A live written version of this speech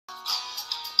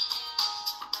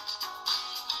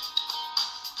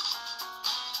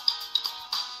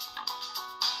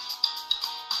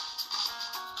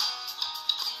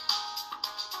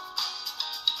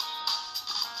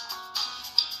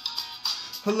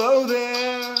Hello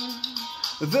there,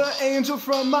 the angel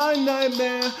from my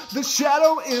nightmare, the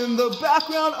shadow in the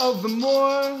background of the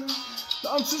morgue,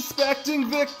 the unsuspecting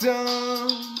victim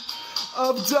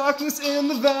of darkness in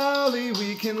the valley.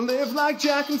 We can live like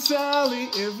Jack and Sally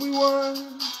if we want,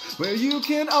 where you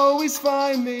can always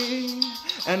find me.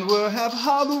 And we'll have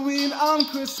Halloween on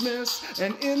Christmas,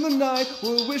 and in the night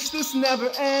we'll wish this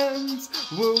never ends.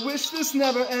 We'll wish this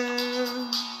never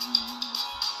ends.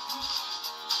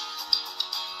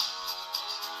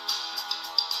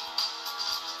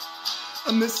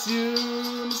 I miss you,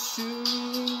 miss you.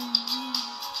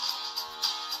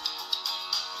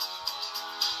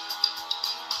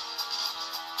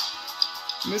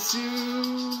 Miss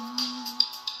you.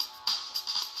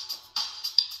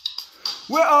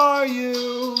 Where are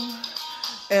you?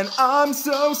 And I'm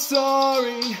so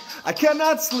sorry. I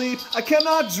cannot sleep, I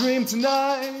cannot dream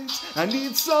tonight. I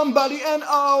need somebody and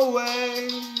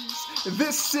always.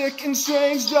 This sick and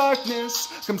strange darkness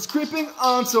comes creeping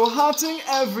on, so haunting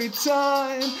every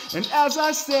time. And as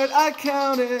I stared, I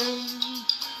counted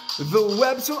the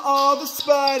webs from all the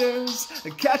spiders,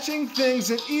 catching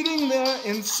things and eating their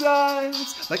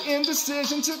insides, like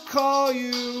indecision to call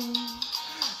you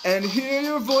and hear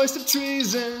your voice of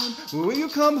treason. Will you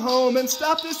come home and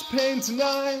stop this pain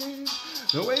tonight?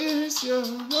 Don't waste your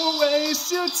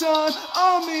time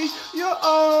on me. You're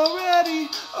already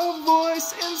a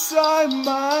voice inside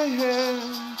my head.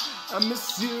 I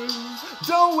miss you.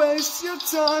 Don't waste your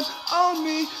time on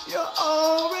me. You're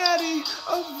already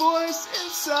a voice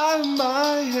inside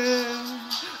my head.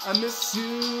 I miss you,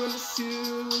 I miss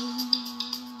you.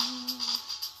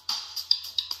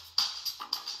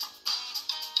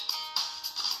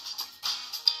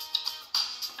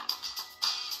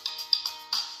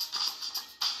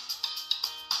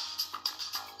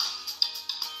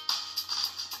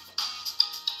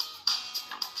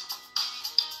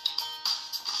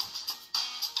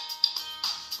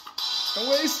 Don't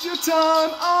waste your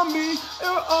time on me,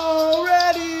 you're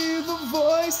already the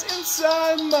voice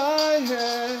inside my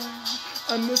head.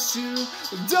 I miss you.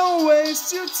 Don't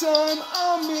waste your time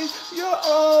on me, you're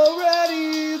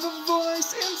already the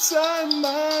voice inside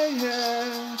my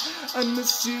head. I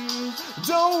miss you.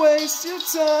 Don't waste your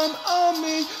time on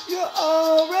me, you're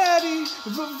already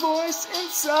the voice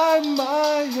inside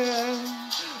my head.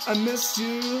 I miss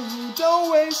you.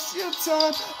 Don't waste your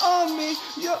time on me.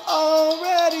 You're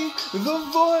already the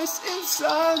voice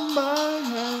inside my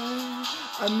head.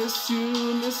 I miss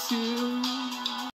you, miss you.